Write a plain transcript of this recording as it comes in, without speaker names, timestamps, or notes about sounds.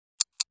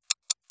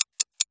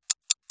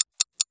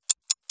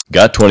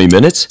Got 20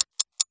 minutes?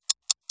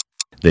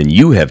 Then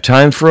you have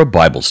time for a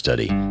Bible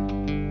study.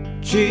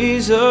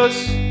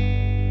 Jesus,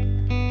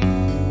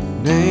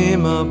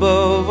 name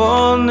above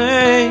all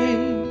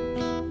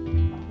names,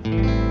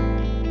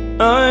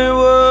 I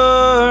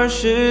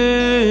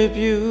worship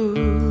you.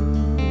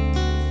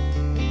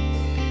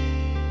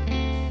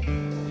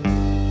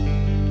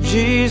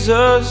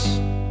 Jesus,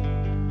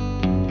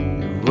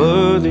 you're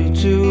worthy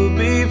to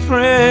be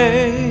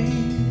praised.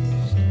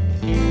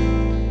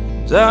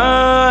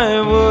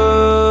 I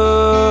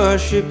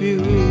worship you.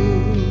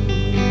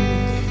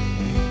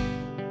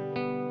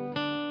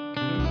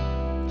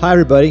 Hi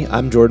everybody,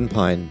 I'm Jordan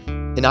Pine.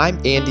 And I'm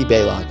Andy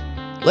Baylog.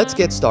 Let's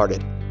get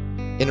started.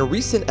 In a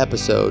recent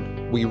episode,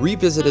 we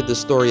revisited the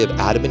story of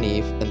Adam and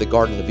Eve in the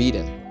Garden of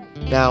Eden.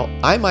 Now,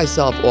 I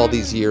myself all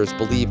these years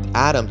believed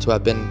Adam to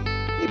have been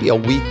maybe a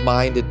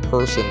weak-minded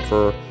person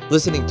for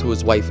listening to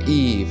his wife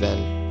Eve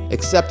and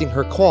accepting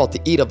her call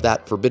to eat of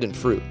that forbidden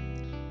fruit.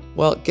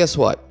 Well, guess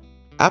what?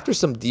 After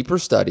some deeper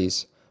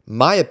studies,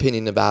 my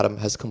opinion of Adam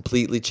has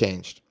completely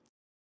changed.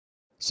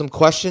 Some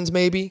questions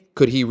maybe,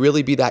 could he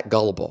really be that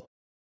gullible?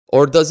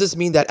 Or does this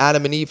mean that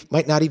Adam and Eve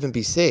might not even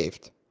be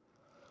saved?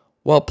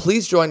 Well,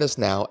 please join us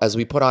now as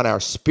we put on our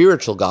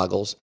spiritual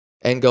goggles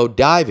and go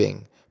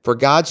diving for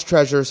God's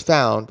treasures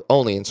found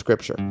only in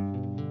Scripture.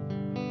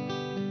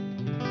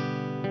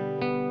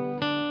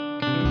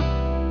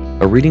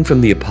 A reading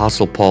from the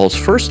Apostle Paul's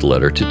first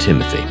letter to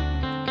Timothy.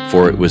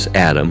 For it was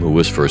Adam who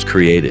was first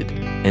created,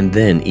 and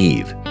then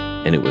Eve.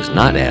 And it was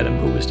not Adam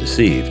who was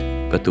deceived,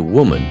 but the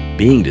woman,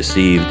 being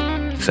deceived,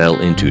 fell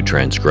into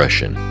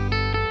transgression.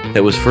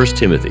 That was 1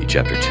 Timothy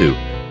chapter 2,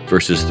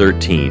 verses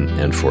 13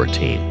 and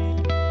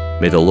 14.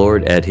 May the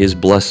Lord add His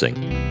blessing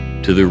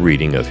to the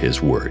reading of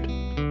His Word.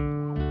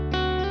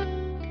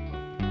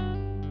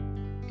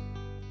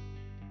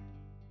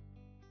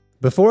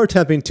 Before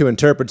attempting to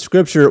interpret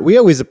Scripture, we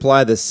always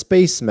apply the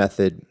SPACE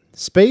method.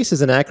 SPACE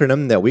is an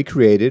acronym that we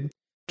created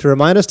to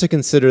remind us to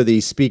consider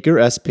the speaker,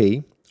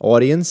 SP,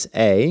 audience,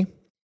 A,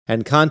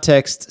 and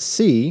context,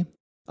 C,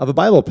 of a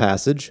Bible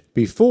passage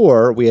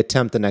before we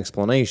attempt an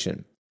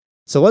explanation.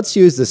 So let's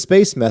use the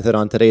SPACE method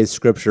on today's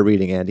Scripture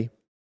reading, Andy.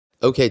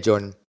 Okay,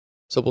 Jordan.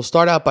 So we'll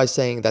start out by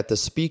saying that the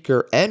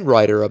speaker and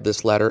writer of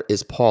this letter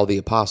is Paul the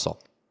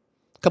Apostle.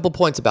 A couple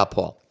points about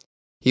Paul.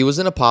 He was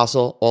an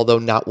apostle, although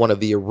not one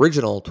of the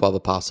original 12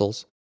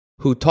 apostles,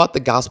 who taught the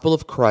gospel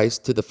of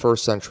Christ to the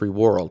first century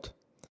world.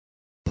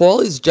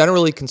 Paul is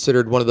generally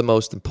considered one of the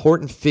most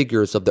important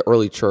figures of the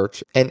early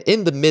church, and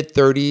in the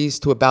mid-30s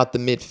to about the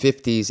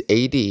mid-50s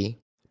AD,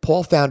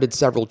 Paul founded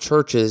several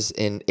churches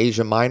in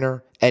Asia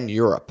Minor and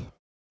Europe.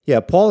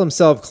 Yeah, Paul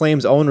himself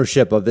claims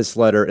ownership of this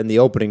letter in the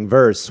opening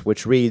verse,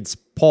 which reads,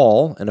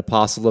 Paul, an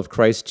apostle of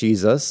Christ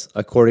Jesus,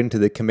 according to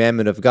the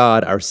commandment of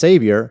God, our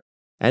Savior,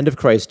 and of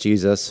Christ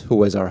Jesus,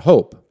 who is our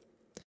hope.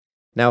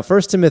 Now,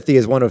 1 Timothy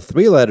is one of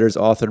 3 letters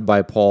authored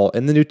by Paul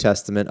in the New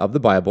Testament of the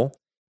Bible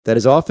that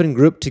is often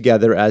grouped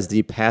together as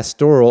the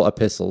pastoral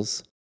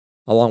epistles,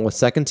 along with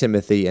 2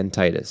 Timothy and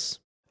Titus.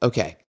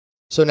 Okay,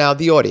 so now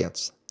the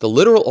audience. The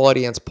literal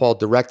audience Paul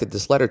directed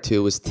this letter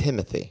to is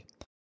Timothy.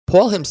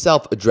 Paul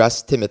himself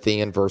addressed Timothy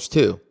in verse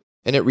 2,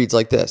 and it reads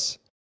like this: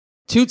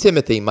 To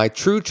Timothy, my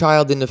true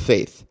child in the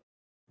faith,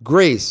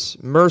 grace,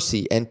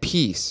 mercy, and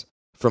peace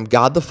from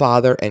God the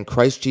Father and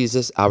Christ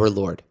Jesus our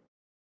Lord.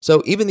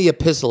 So even the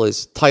epistle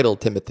is titled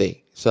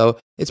Timothy, so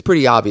it's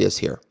pretty obvious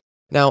here.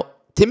 Now,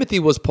 Timothy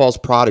was Paul's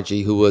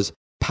prodigy who was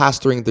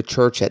pastoring the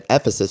church at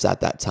Ephesus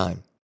at that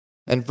time.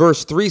 And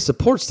verse 3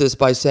 supports this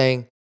by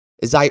saying,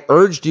 As I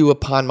urged you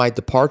upon my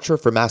departure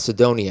for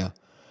Macedonia,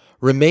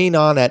 remain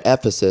on at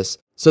Ephesus,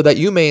 so that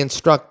you may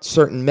instruct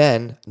certain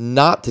men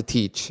not to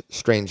teach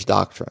strange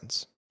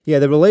doctrines. Yeah,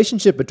 the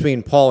relationship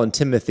between Paul and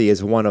Timothy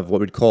is one of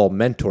what we'd call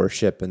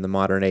mentorship in the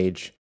modern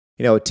age.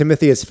 You know,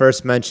 Timothy is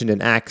first mentioned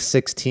in Acts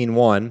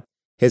 16:1.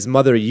 His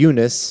mother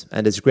Eunice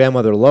and his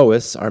grandmother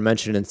Lois are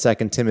mentioned in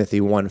 2 Timothy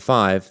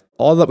 1:5.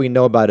 All that we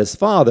know about his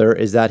father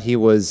is that he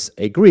was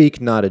a Greek,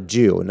 not a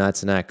Jew, and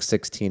that's in Acts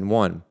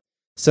 16:1.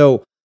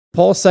 So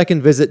Paul's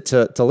second visit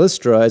to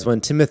Lystra is when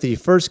Timothy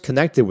first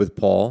connected with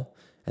Paul,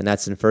 and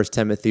that's in 1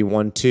 Timothy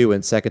 1:2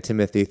 and 2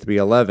 Timothy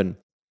 3:11.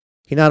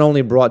 He not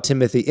only brought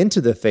Timothy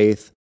into the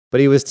faith, but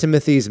he was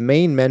Timothy's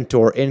main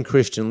mentor in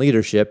Christian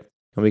leadership,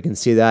 and we can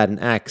see that in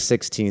Acts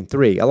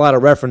 16:3. A lot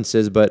of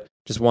references, but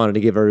just wanted to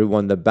give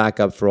everyone the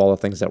backup for all the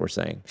things that we're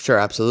saying. Sure,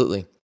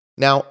 absolutely.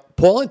 Now,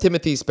 Paul and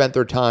Timothy spent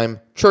their time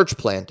church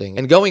planting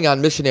and going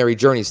on missionary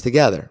journeys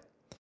together.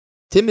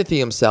 Timothy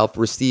himself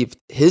received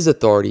his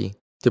authority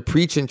to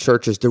preach in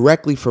churches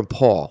directly from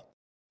Paul,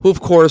 who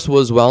of course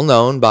was well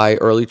known by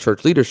early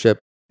church leadership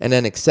and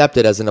then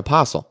accepted as an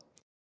apostle.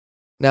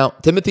 Now,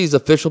 Timothy's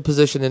official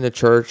position in the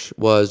church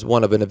was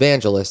one of an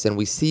evangelist, and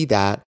we see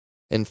that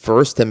in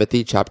 1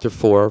 Timothy chapter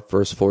 4,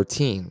 verse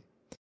 14.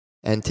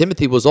 And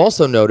Timothy was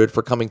also noted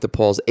for coming to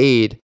Paul's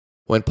aid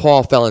when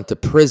Paul fell into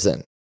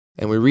prison.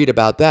 And we read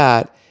about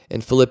that in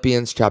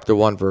Philippians chapter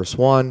 1, verse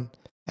 1,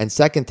 and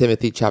 2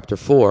 Timothy chapter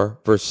 4,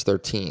 verse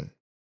 13.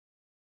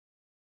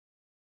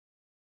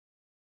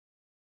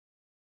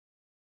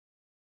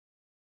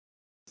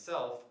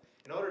 himself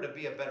in order to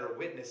be a better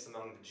witness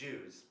among the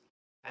Jews.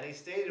 And he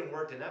stayed and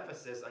worked in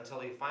Ephesus until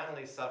he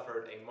finally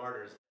suffered a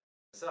martyr's death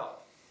himself.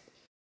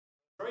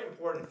 Very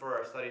important for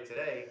our study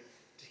today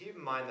to keep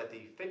in mind that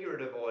the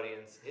figurative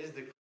audience is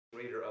the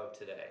reader of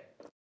today.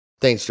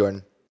 Thanks,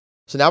 Jordan.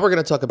 So now we're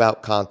going to talk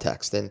about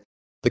context. And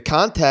the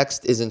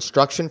context is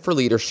instruction for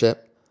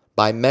leadership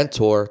by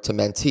mentor to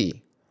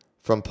mentee,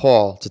 from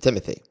Paul to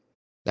Timothy.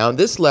 Now in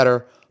this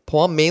letter,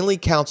 Paul mainly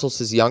counsels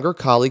his younger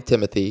colleague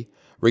Timothy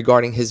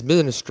regarding his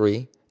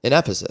ministry in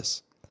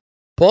Ephesus.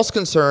 Paul's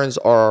concerns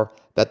are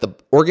that the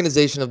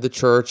organization of the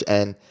church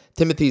and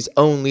Timothy's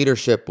own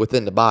leadership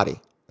within the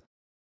body.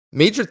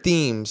 Major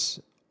themes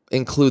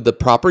include the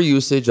proper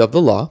usage of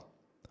the law,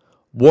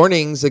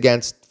 warnings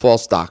against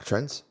false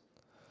doctrines,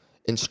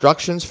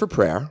 instructions for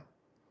prayer,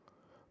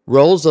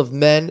 roles of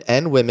men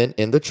and women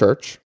in the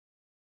church,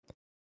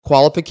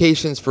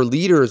 qualifications for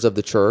leaders of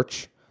the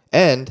church,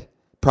 and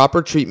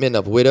proper treatment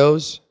of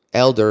widows,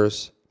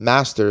 elders,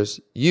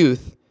 masters,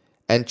 youth,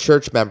 and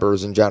church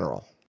members in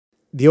general.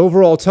 The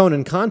overall tone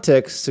and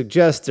context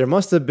suggests there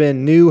must have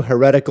been new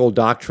heretical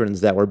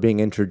doctrines that were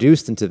being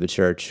introduced into the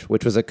church,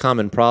 which was a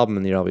common problem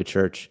in the early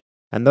church,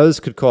 and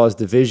those could cause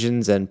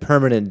divisions and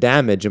permanent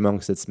damage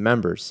amongst its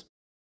members.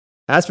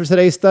 As for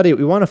today's study,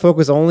 we want to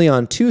focus only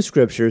on two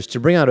scriptures to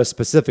bring out a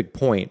specific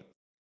point.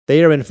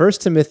 They are in 1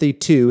 Timothy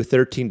 2,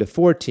 13 to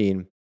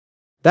 14.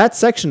 That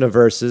section of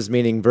verses,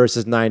 meaning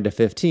verses 9 to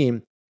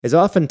 15, is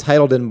often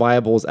titled in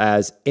Bibles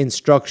as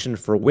Instruction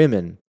for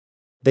Women.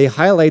 They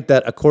highlight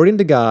that according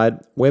to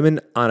God,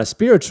 women on a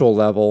spiritual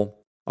level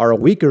are a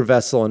weaker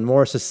vessel and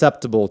more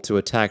susceptible to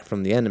attack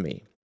from the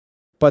enemy.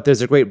 But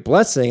there's a great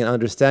blessing in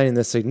understanding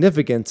the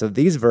significance of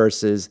these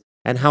verses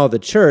and how the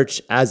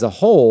church as a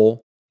whole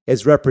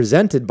is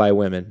represented by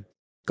women,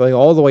 going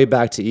all the way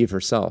back to Eve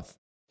herself.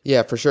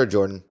 Yeah, for sure,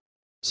 Jordan.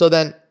 So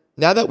then,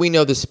 now that we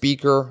know the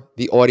speaker,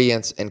 the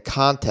audience, and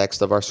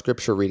context of our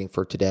scripture reading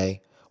for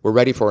today, we're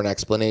ready for an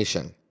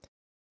explanation.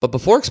 But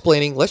before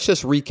explaining, let's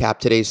just recap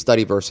today's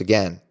study verse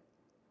again.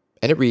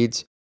 And it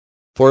reads,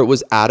 "For it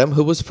was Adam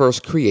who was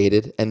first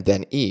created, and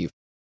then Eve.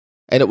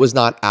 And it was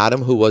not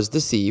Adam who was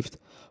deceived,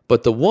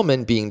 but the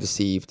woman being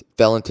deceived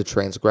fell into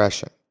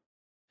transgression."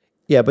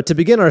 Yeah, but to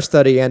begin our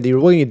study, Andy, we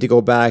really need to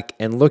go back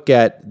and look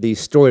at the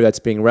story that's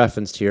being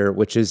referenced here,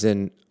 which is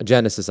in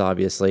Genesis,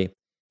 obviously.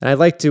 And I'd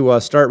like to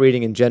start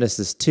reading in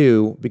Genesis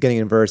 2, beginning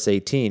in verse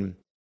 18.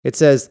 It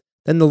says,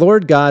 "Then the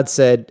Lord God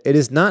said, 'It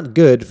is not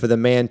good for the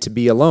man to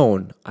be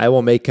alone. I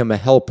will make him a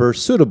helper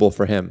suitable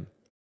for him.'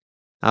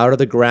 Out of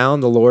the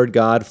ground the Lord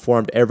God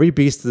formed every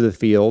beast of the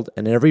field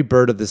and every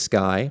bird of the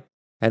sky,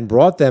 and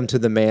brought them to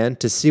the man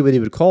to see what he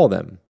would call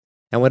them.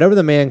 And whatever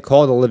the man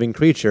called a living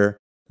creature,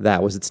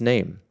 that was its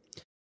name.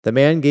 The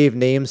man gave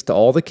names to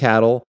all the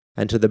cattle,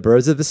 and to the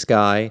birds of the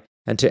sky,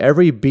 and to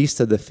every beast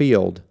of the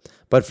field.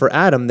 But for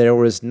Adam there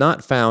was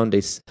not found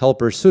a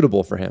helper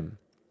suitable for him.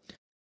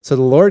 So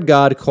the Lord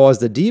God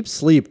caused a deep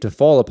sleep to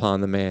fall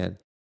upon the man,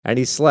 and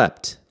he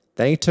slept.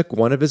 Then he took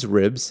one of his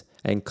ribs,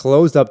 and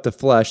closed up the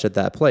flesh at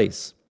that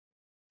place.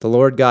 The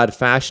Lord God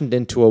fashioned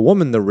into a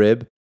woman the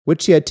rib,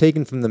 which he had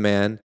taken from the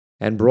man,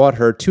 and brought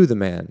her to the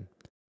man.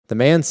 The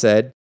man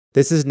said,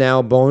 'This is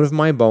now bone of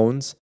my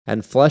bones,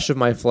 and flesh of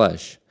my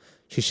flesh.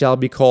 She shall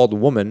be called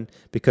woman,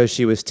 because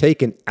she was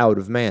taken out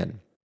of man.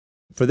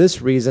 For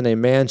this reason a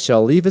man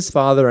shall leave his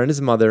father and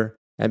his mother,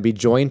 and be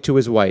joined to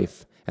his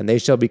wife, and they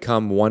shall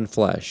become one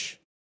flesh.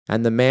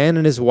 And the man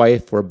and his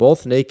wife were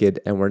both naked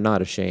and were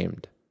not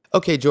ashamed.'"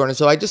 Okay, Jordan,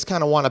 so I just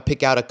kind of want to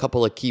pick out a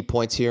couple of key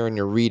points here in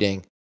your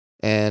reading,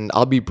 and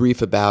I'll be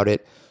brief about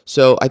it.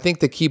 So I think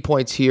the key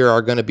points here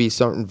are going to be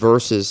certain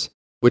verses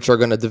which are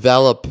going to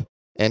develop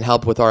and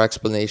help with our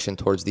explanation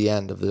towards the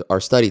end of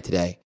our study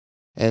today.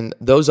 And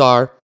those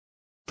are,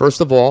 first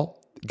of all,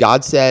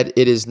 God said,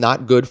 "It is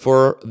not good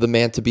for the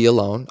man to be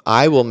alone.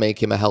 I will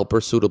make him a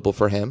helper suitable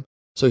for him."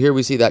 So here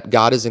we see that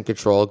God is in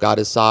control. God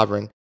is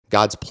sovereign.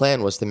 God's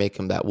plan was to make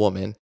him that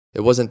woman.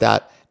 It wasn't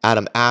that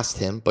Adam asked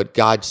him, but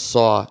God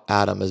saw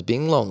Adam as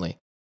being lonely.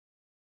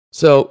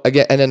 So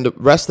again, and then the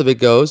rest of it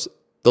goes,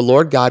 "The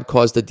Lord God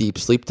caused a deep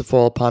sleep to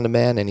fall upon the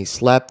man, and he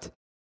slept.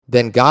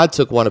 Then God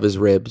took one of his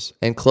ribs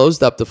and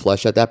closed up the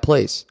flesh at that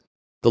place.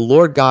 The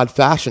Lord God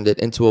fashioned it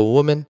into a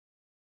woman,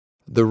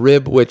 the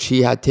rib which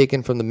he had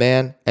taken from the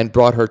man, and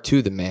brought her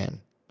to the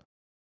man."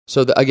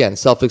 So again,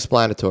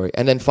 self-explanatory.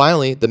 And then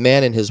finally, the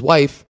man and his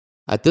wife,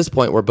 at this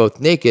point, were both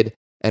naked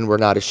and were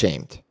not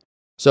ashamed.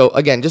 So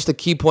again, just a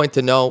key point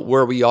to know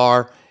where we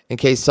are in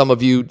case some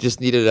of you just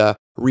needed a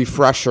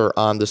refresher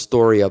on the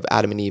story of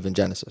Adam and Eve in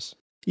Genesis.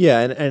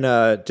 Yeah,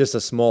 and just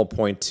a small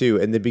point too.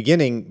 In the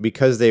beginning,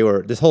 because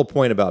this whole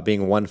point about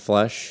being one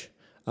flesh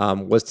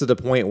was to the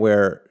point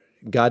where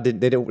God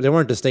they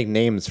weren't distinct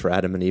names for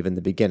Adam and Eve in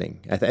the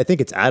beginning. I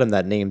think it's Adam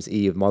that names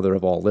Eve, mother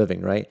of all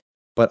living, right?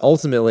 But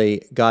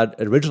ultimately, God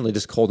originally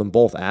just called them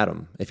both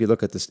Adam. If you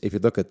look at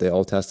the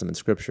Old Testament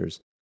scriptures,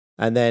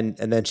 and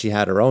then she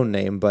had her own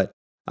name. But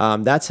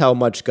that's how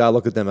much God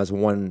looked at them as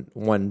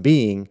one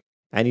being.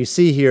 And you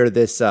see here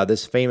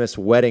this famous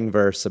wedding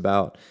verse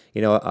about,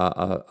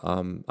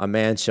 a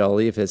man shall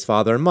leave his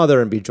father and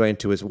mother and be joined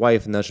to his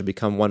wife, and they shall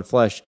become one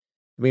flesh.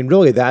 I mean,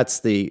 really, that's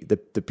the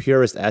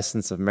purest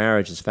essence of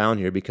marriage is found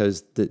here,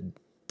 because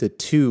the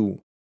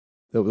two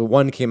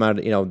came out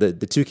of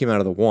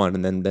the one,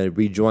 and then they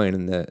rejoin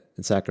in the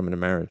sacrament of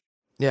marriage.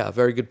 Yeah,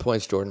 very good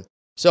points, Jordan.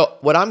 So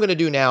what I'm going to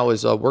do now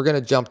is we're going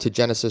to jump to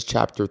Genesis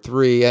chapter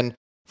 3. And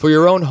for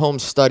your own home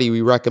study,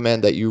 we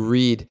recommend that you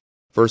read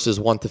verses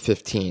 1 to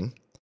 15.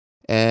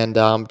 And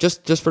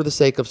just for the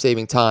sake of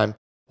saving time,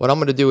 what I'm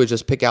going to do is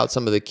just pick out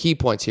some of the key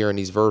points here in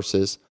these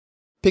verses.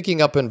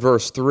 Picking up in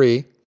verse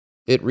 3,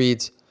 it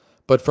reads,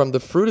 "But from the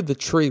fruit of the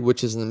tree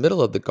which is in the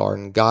middle of the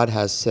garden, God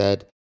has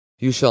said,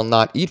 you shall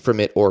not eat from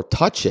it or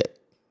touch it,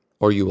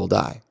 or you will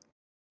die."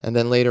 And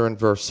then later in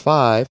verse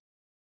 5,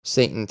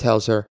 Satan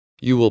tells her,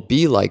 "You will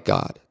be like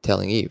God,"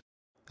 telling Eve.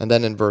 And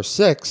then in verse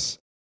 6,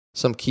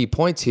 some key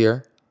points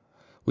here,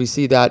 we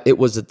see that it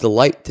was a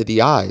delight to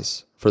the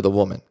eyes for the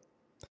woman.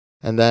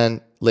 And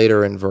then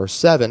later in verse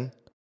 7,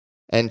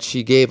 "And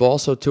she gave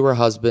also to her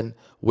husband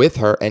with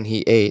her, and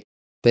he ate.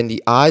 Then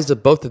the eyes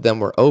of both of them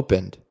were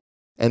opened,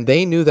 and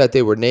they knew that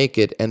they were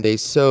naked, and they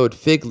sewed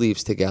fig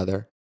leaves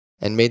together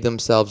and made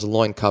themselves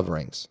loin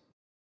coverings."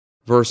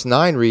 Verse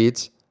 9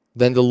 reads,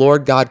 "Then the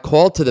Lord God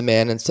called to the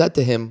man and said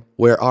to him,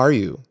 'Where are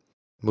you?'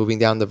 Moving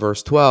down to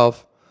verse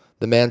 12,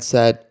 the man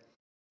said,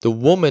 'The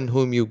woman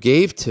whom you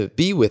gave to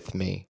be with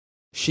me,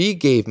 she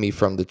gave me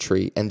from the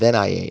tree, and then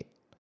I ate.'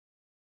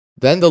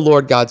 Then the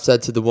Lord God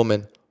said to the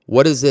woman,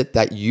 'What is it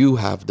that you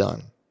have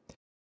done?'"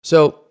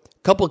 So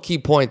a couple of key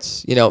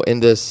points, in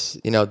this,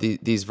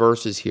 these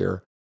verses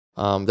here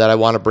that I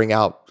want to bring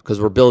out, because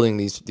we're building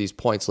these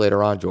points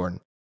later on, Jordan,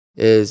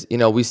 is,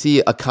 we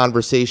see a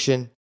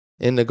conversation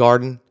in the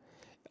garden.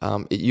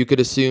 You could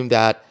assume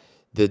that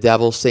the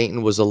devil,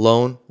 Satan, was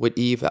alone with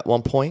Eve at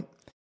one point,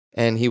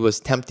 and he was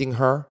tempting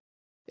her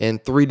in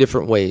three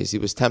different ways. He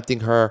was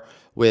tempting her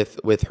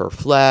with her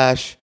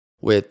flesh,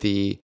 with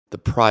the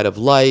pride of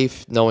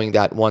life, knowing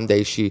that one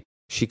day she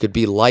could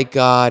be like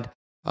God,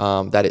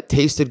 that it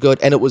tasted good,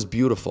 and it was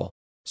beautiful.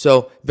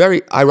 So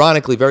very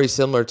ironically, very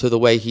similar to the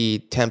way he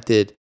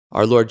tempted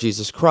our Lord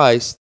Jesus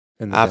Christ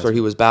after he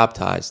was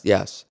baptized,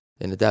 yes,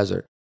 in the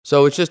desert.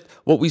 So it's just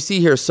what we see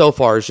here so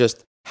far is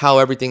just how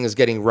everything is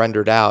getting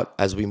rendered out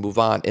as we move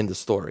on in the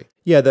story.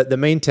 Yeah, the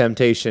main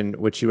temptation,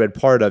 which you read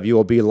part of, you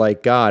will be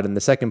like God, and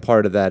the second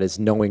part of that is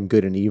knowing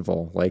good and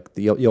evil. Like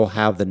you'll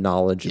have the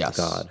knowledge of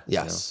God.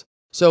 Yes.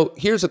 So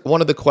here's one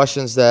of the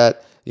questions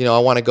that I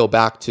want to go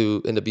back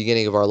to in the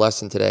beginning of our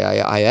lesson today.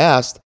 I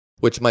asked,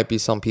 which might be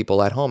some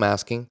people at home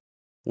asking,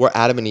 were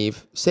Adam and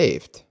Eve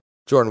saved?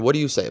 Jordan, what do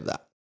you say of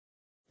that?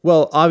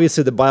 Well,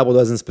 obviously the Bible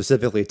doesn't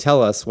specifically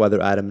tell us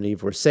whether Adam and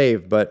Eve were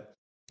saved, but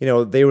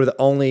they were the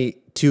only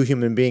two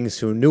human beings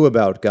who knew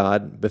about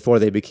God before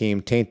they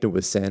became tainted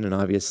with sin, and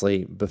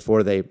obviously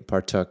before they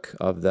partook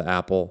of the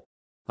apple.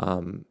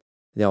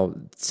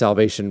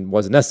 Salvation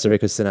wasn't necessary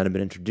because sin hadn't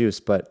been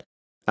introduced, but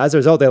as a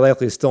result, they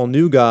likely still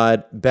knew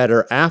God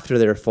better after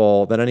their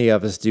fall than any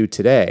of us do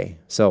today.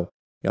 So,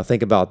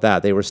 think about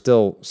that. They were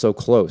still so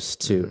close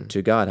to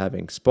God,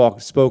 having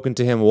spoken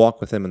to him,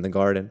 walked with him in the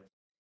garden.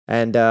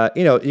 And,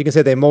 you can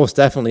say they most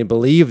definitely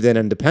believed in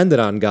and depended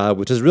on God,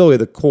 which is really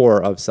the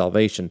core of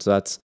salvation. So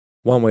that's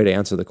one way to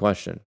answer the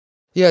question.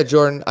 Yeah,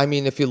 Jordan. I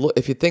mean, if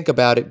you think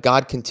about it,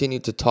 God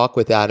continued to talk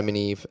with Adam and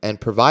Eve and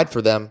provide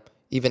for them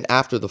even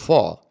after the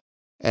fall.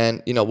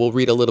 And, we'll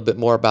read a little bit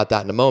more about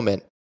that in a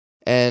moment.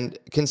 And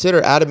consider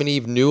Adam and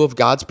Eve knew of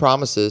God's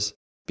promises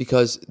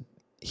because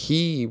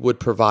he would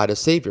provide a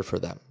savior for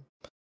them.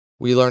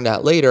 We learn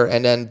that later.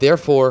 And then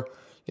therefore,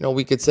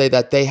 we could say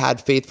that they had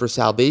faith for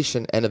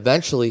salvation. And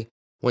eventually,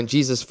 when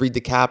Jesus freed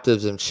the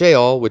captives in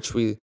Sheol, which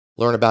we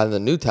learn about in the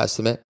New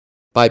Testament,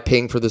 by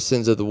paying for the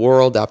sins of the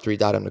world after he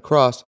died on the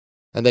cross,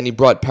 and then he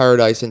brought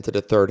paradise into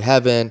the third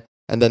heaven,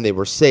 and then they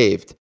were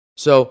saved.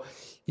 So,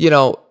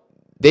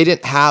 they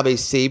didn't have a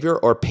savior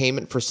or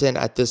payment for sin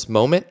at this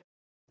moment,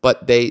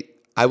 but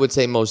I would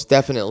say most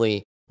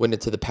definitely went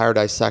into the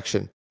paradise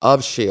section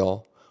of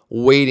Sheol,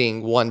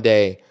 waiting one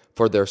day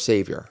for their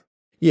savior.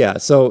 Yeah,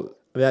 so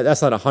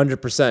that's not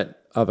 100%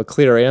 of a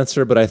clear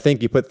answer, but I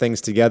think you put things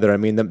together. I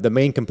mean, the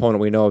main component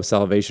we know of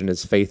salvation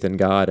is faith in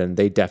God, and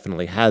they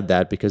definitely had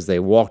that because they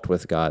walked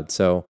with God.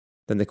 So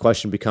then the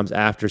question becomes,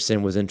 after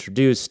sin was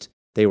introduced,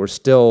 they were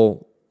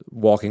still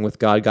walking with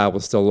God. God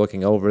was still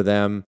looking over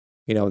them.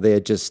 They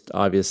had just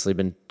obviously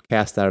been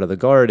cast out of the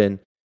garden,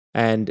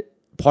 and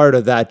part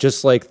of that,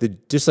 just like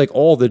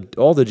all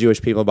the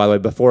Jewish people, by the way,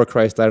 before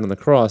Christ died on the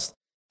cross,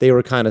 they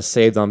were kind of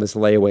saved on this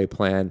layaway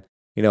plan,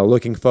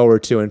 looking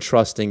forward to and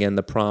trusting in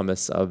the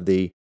promise of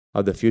the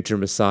future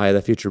Messiah,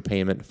 the future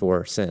payment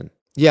for sin.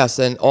 Yes,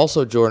 and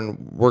also,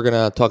 Jordan, we're going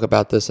to talk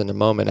about this in a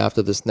moment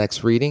after this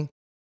next reading,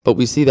 but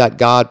we see that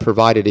God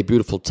provided a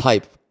beautiful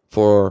type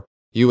for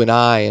you and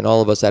I and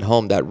all of us at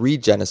home that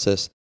read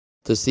Genesis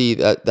to see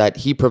that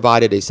he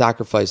provided a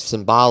sacrifice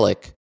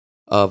symbolic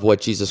of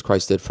what Jesus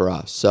Christ did for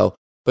us. So,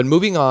 but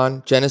moving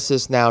on,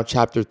 Genesis now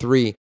chapter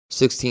 3,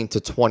 16 to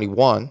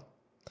 21.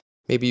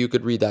 Maybe you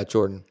could read that,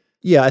 Jordan.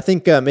 Yeah, I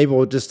think maybe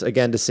we'll just,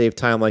 again, to save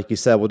time, like you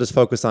said, we'll just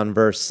focus on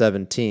verse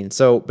 17.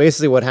 So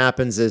basically what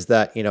happens is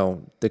that,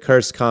 the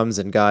curse comes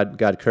and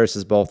God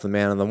curses both the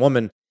man and the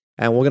woman.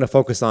 And we're going to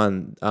focus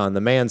on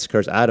the man's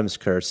curse, Adam's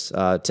curse.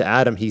 To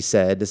Adam, he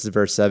said, this is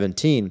verse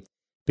 17,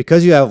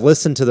 because you have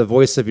listened to the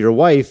voice of your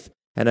wife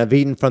and have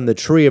eaten from the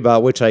tree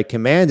about which I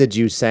commanded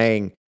you,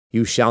 saying,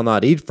 you shall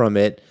not eat from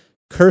it,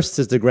 cursed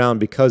is the ground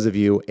because of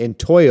you. In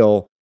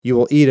toil, you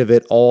will eat of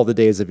it all the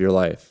days of your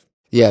life.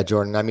 Yeah,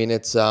 Jordan. I mean,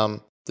 it's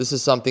this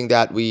is something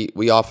that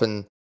we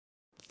often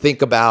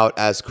think about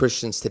as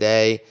Christians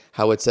today,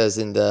 how it says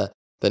in the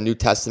New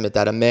Testament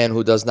that a man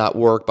who does not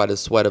work by the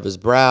sweat of his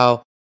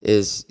brow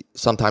is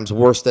sometimes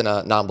worse than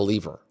a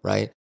non-believer,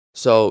 right?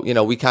 So,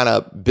 we kind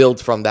of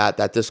build from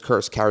that this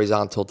curse carries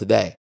on till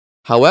today.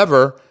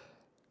 However,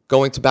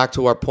 going back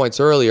to our points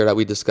earlier that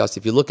we discussed,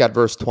 if you look at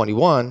verse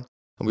 21,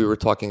 and we were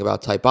talking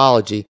about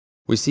typology,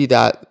 we see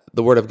that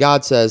the Word of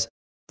God says,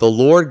 the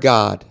Lord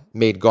God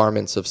made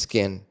garments of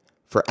skin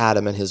for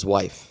Adam and his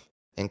wife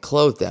and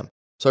clothed them.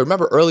 So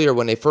remember earlier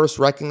when they first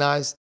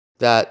recognized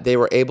that they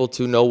were able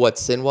to know what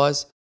sin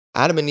was,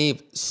 Adam and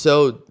Eve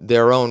sewed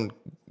their own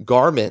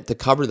garment to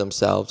cover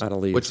themselves, out of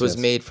leaves, which was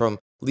made from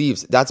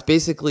leaves. That's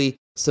basically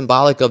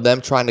symbolic of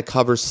them trying to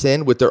cover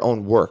sin with their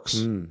own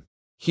works.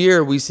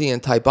 Here we see in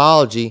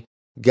typology,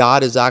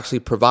 God is actually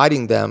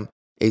providing them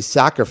a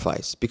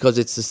sacrifice because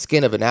it's the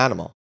skin of an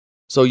animal.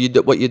 So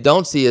what you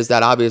don't see is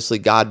that obviously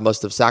God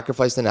must have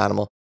sacrificed an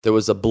animal. There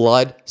was a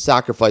blood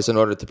sacrifice in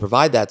order to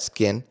provide that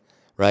skin,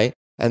 right?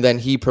 And then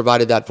he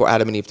provided that for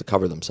Adam and Eve to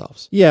cover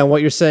themselves. Yeah, and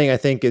what you're saying, I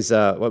think, is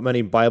what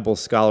many Bible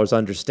scholars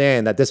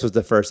understand, that this was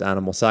the first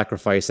animal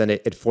sacrifice, and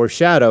it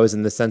foreshadows,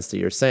 in the sense that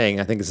you're saying,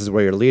 I think this is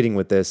where you're leading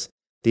with this,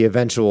 the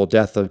eventual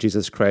death of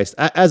Jesus Christ,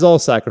 as all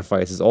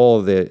sacrifices, all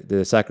of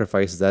the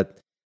sacrifices that,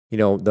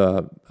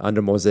 the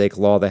under Mosaic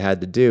law they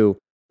had to do,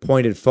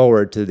 pointed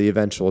forward to the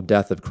eventual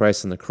death of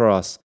Christ on the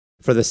cross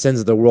for the sins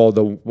of the world,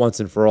 the once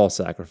and for all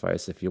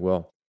sacrifice, if you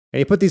will. And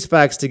you put these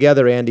facts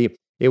together, Andy,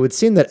 it would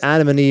seem that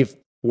Adam and Eve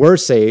were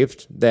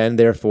saved then,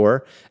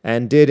 therefore,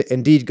 and did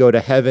indeed go to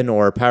heaven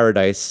or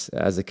paradise,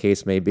 as the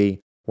case may be,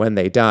 when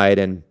they died.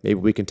 And maybe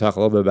we can talk a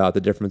little bit about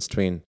the difference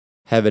between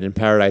heaven and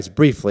paradise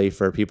briefly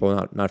for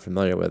people not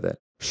familiar with it.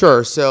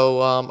 Sure.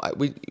 So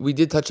we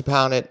did touch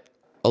upon it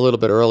a little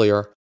bit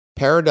earlier.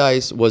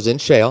 Paradise was in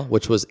Sheol,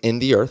 which was in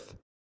the earth,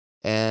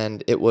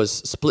 and it was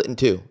split in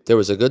two. There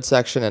was a good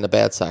section and a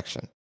bad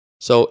section.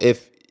 So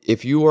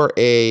if you were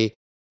a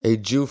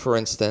Jew, for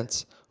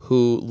instance,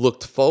 who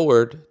looked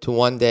forward to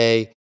one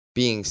day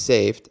being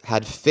saved,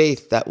 had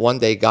faith that one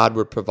day God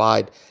would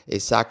provide a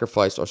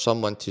sacrifice or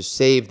someone to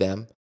save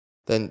them,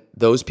 then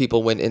those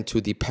people went into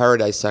the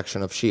paradise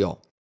section of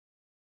Sheol.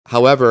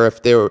 However,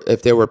 if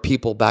there were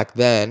people back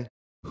then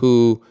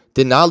who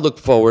did not look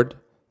forward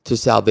to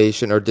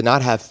salvation or did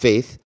not have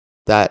faith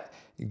that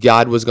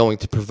God was going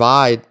to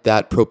provide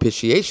that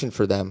propitiation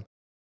for them,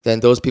 then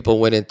those people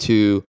went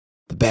into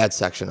the bad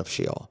section of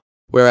Sheol.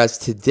 Whereas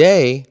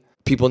today,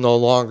 people no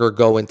longer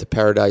go into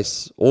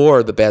paradise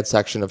or the bad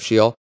section of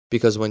Sheol,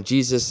 because when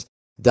Jesus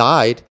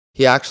died,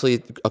 he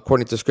actually,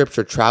 according to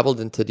Scripture, traveled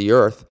into the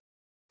earth,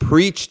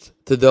 preached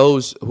to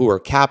those who were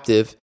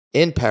captive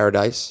in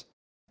paradise,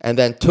 and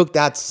then took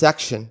that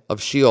section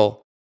of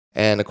Sheol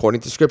and,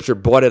 according to Scripture,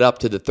 brought it up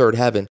to the third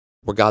heaven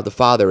where God the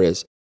Father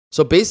is.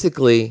 So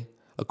basically,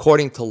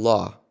 according to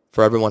law,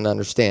 for everyone to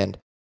understand,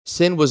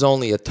 sin was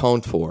only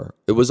atoned for.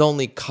 It was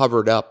only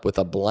covered up with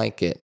a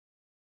blanket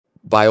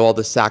by all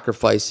the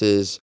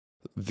sacrifices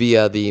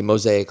via the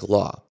Mosaic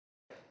law.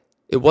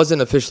 It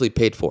wasn't officially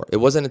paid for. It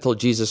wasn't until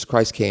Jesus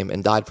Christ came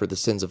and died for the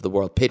sins of the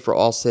world, paid for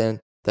all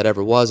sin that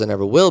ever was and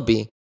ever will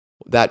be,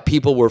 that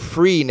people were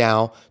free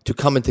now to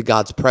come into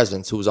God's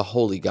presence, who is a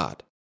holy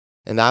God.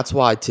 And that's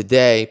why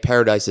today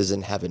paradise is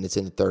in heaven. It's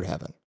in the third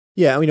heaven.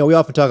 Yeah, we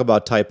often talk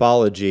about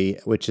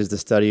typology, which is the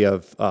study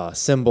of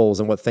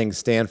symbols and what things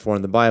stand for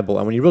in the Bible.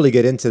 And when you really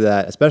get into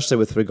that, especially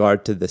with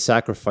regard to the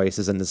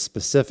sacrifices and the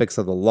specifics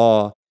of the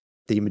law,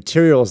 the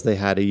materials they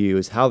had to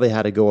use, how they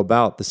had to go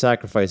about the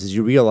sacrifices,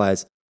 you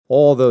realize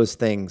all those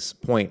things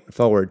point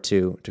forward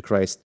to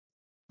Christ.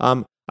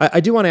 I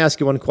do want to ask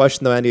you one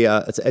question, though, Andy.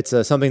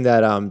 It's something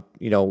that,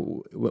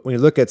 when you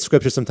look at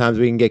Scripture, sometimes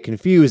we can get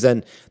confused,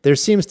 and there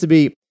seems to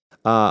be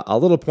a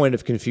little point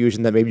of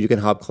confusion that maybe you can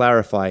help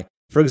clarify.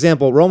 For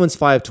example, Romans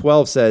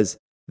 5:12 says,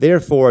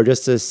 "Therefore,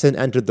 just as sin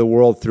entered the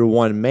world through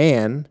one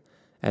man,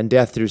 and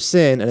death through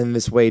sin, and in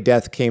this way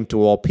death came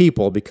to all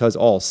people because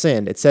all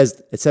sinned." It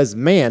says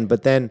man,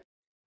 but then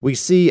we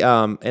see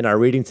in our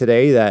reading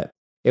today that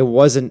it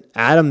wasn't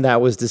Adam that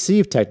was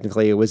deceived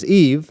technically, it was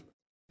Eve.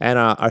 And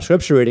our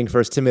scripture reading,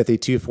 1 Timothy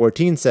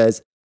 2:14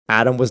 says,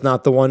 Adam was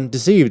not the one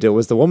deceived, it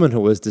was the woman who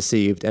was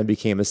deceived and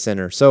became a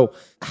sinner. So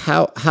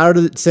how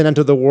did sin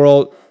enter the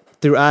world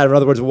through Adam? In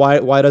other words,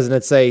 why doesn't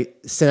it say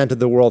sin entered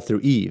the world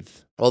through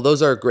Eve? Well,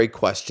 those are great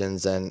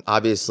questions, and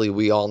obviously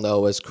we all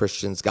know as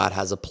Christians God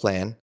has a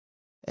plan,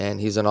 and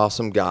he's an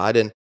awesome God,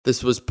 and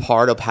this was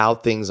part of how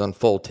things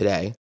unfold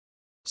today.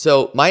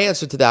 So my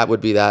answer to that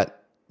would be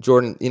that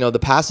Jordan, the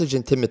passage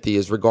in Timothy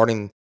is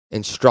regarding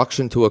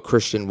instruction to a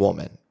Christian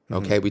woman.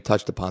 Okay, we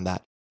touched upon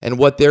that. And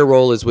what their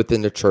role is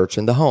within the church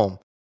and the home.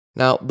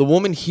 Now, the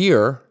woman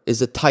here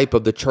is a type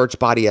of the church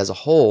body as a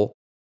whole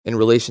in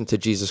relation to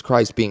Jesus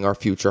Christ being our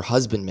future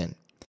husbandman.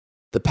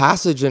 The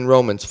passage in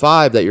Romans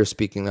 5 that you're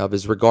speaking of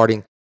is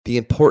regarding the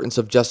importance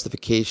of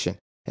justification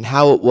and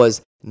how it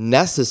was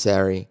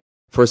necessary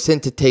for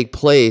sin to take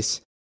place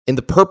in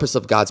the purpose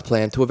of God's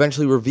plan to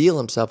eventually reveal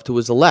himself to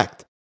his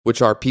elect,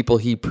 which are people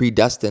he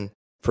predestined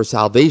for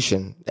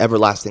salvation,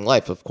 everlasting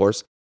life, of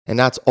course. And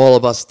that's all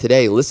of us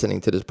today listening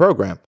to this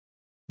program.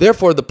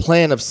 Therefore, the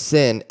plan of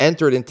sin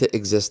entered into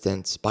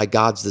existence by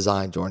God's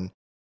design, Jordan.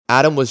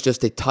 Adam was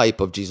just a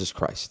type of Jesus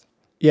Christ.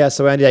 Yeah,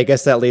 so Andy, I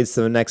guess that leads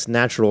to the next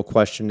natural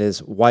question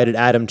is, why did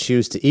Adam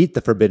choose to eat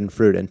the forbidden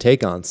fruit and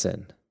take on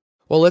sin?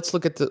 Well, let's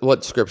look at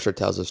what Scripture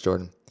tells us,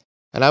 Jordan.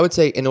 And I would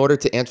say in order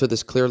to answer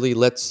this clearly,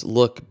 let's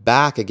look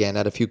back again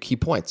at a few key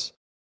points.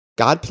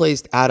 God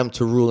placed Adam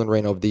to rule and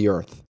reign over the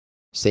earth.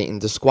 Satan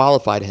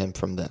disqualified him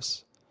from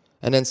this.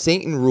 And then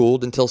Satan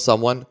ruled until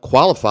someone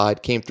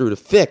qualified came through to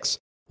fix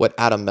what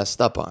Adam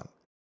messed up on.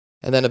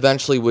 And then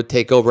eventually would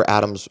take over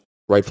Adam's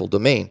rightful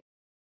domain.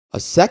 A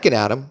second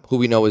Adam, who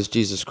we know as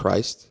Jesus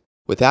Christ,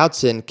 without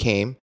sin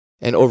came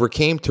and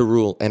overcame to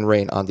rule and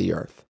reign on the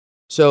earth.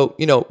 So,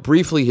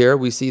 briefly here,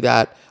 we see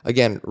that,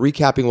 again,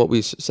 recapping what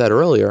we said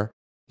earlier,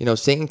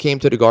 Satan came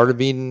to the Garden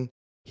of Eden,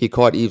 he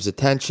caught Eve's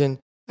attention,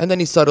 and then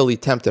he subtly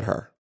tempted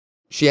her.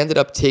 She ended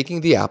up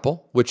taking the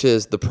apple, which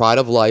is the pride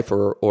of life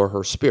or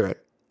her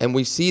spirit. And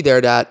we see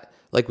there that,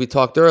 like we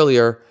talked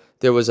earlier,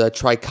 there was a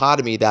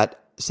trichotomy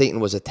that Satan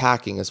was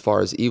attacking as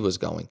far as Eve was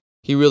going.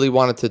 He really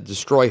wanted to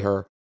destroy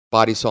her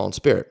body, soul, and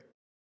spirit.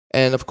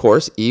 And of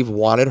course, Eve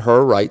wanted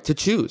her right to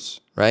choose,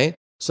 right?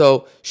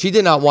 So she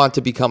did not want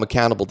to become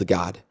accountable to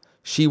God.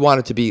 She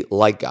wanted to be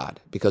like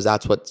God because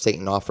that's what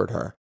Satan offered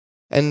her.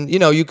 And,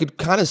 you could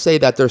kind of say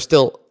that there's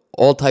still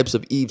all types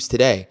of Eves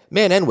today,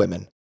 men and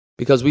women,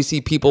 because we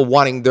see people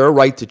wanting their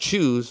right to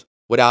choose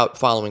without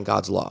following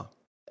God's law.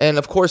 And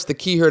of course, the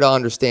key here to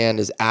understand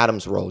is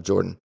Adam's role,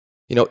 Jordan.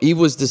 Eve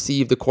was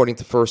deceived according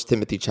to 1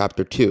 Timothy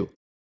chapter 2,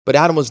 but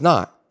Adam was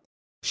not.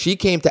 She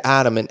came to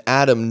Adam, and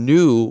Adam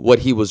knew what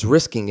he was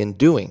risking in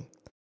doing.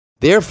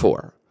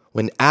 Therefore,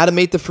 when Adam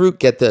ate the fruit,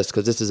 get this,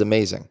 because this is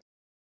amazing,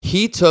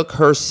 he took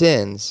her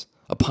sins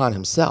upon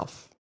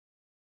himself.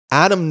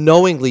 Adam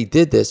knowingly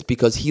did this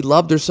because he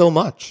loved her so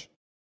much,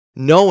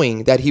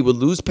 knowing that he would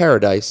lose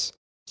paradise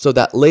so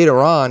that later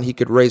on he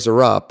could raise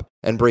her up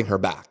and bring her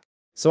back.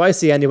 So I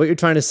see, Andy, what you're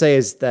trying to say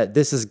is that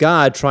this is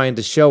God trying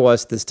to show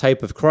us this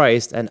type of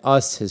Christ and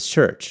us, his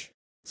church.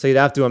 So you'd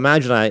have to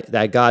imagine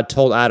that God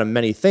told Adam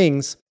many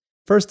things.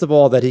 First of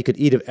all, that he could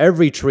eat of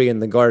every tree in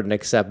the garden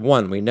except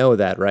one. We know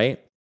that, right?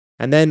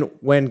 And then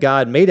when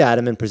God made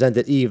Adam and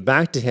presented Eve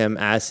back to him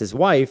as his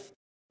wife,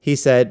 he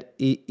said,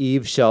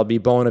 Eve shall be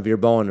bone of your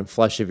bone and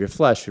flesh of your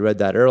flesh. We read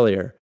that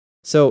earlier.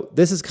 So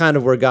this is kind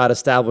of where God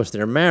established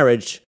their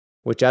marriage,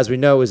 which as we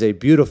know is a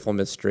beautiful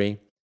mystery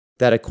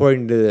that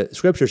according to the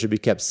scripture should be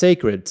kept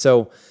sacred.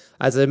 So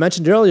as I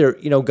mentioned earlier,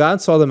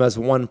 God saw them as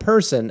one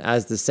person,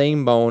 as the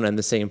same bone and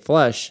the same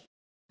flesh.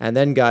 And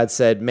then God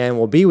said, man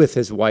will be with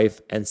his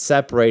wife and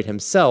separate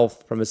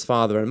himself from his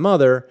father and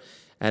mother,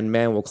 and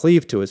man will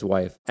cleave to his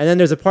wife. And then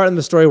there's a part in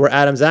the story where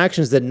Adam's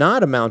actions did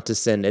not amount to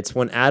sin. It's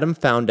when Adam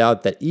found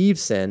out that Eve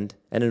sinned,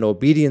 and in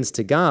obedience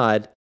to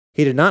God,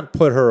 he did not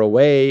put her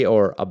away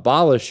or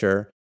abolish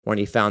her when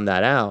he found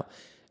that out.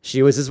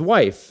 She was his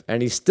wife,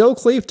 and he still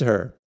cleaved to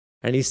her.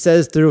 And he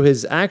says through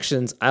his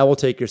actions, I will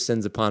take your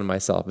sins upon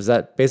myself. Is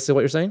that basically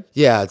what you're saying?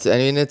 Yeah,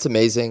 it's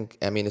amazing.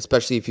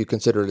 Especially if you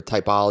consider the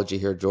typology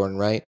here, Jordan,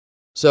 right?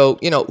 So,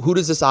 who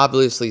does this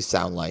obviously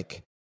sound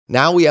like?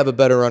 Now we have a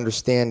better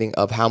understanding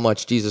of how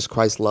much Jesus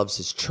Christ loves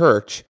his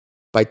church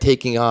by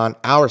taking on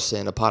our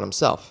sin upon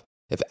himself.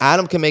 If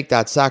Adam can make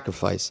that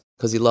sacrifice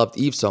because he loved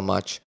Eve so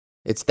much,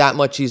 it's that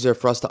much easier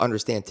for us to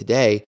understand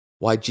today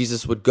why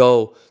Jesus would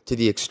go to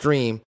the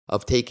extreme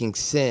of taking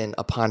sin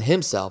upon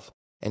himself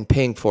and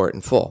paying for it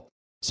in full.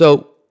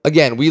 So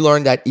again, we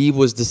learned that Eve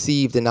was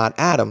deceived and not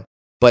Adam,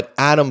 but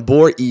Adam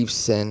bore Eve's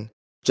sin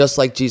just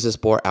like Jesus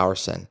bore our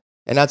sin.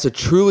 And that's a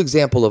true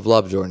example of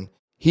love, Jordan.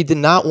 He did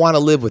not want to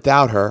live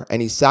without her, and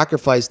he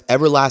sacrificed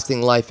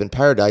everlasting life in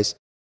paradise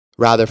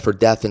rather for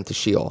death into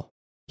Sheol.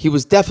 He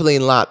was definitely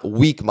not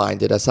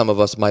weak-minded, as some of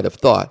us might have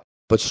thought,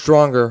 but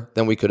stronger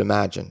than we could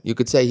imagine. You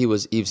could say he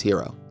was Eve's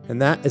hero.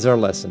 And that is our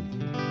lesson.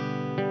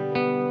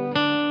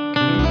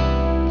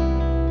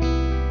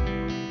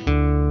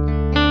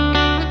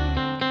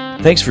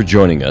 Thanks for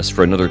joining us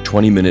for another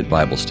 20-minute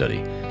Bible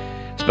study.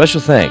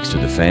 Special thanks to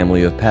the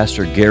family of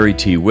Pastor Gary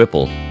T.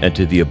 Whipple and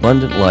to the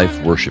Abundant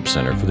Life Worship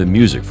Center for the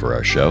music for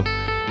our show.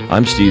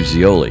 I'm Steve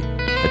Zioli.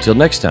 Until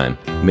next time,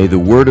 may the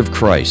word of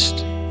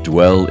Christ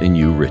dwell in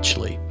you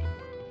richly.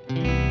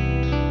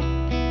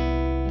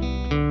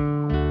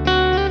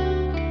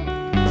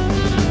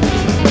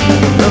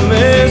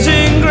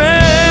 Amazing grace,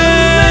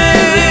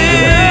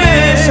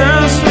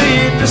 how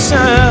sweet the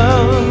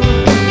sound.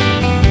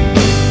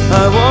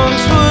 I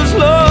once was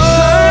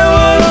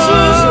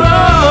lost,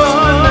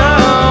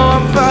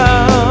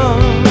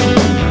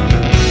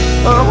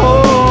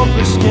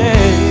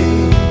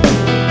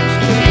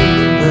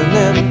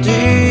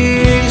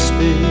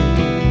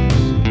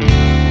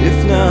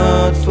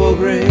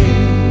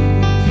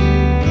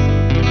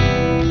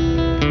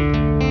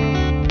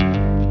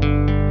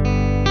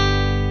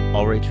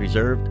 All rights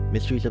reserved.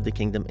 Mysteries of the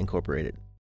Kingdom Incorporated.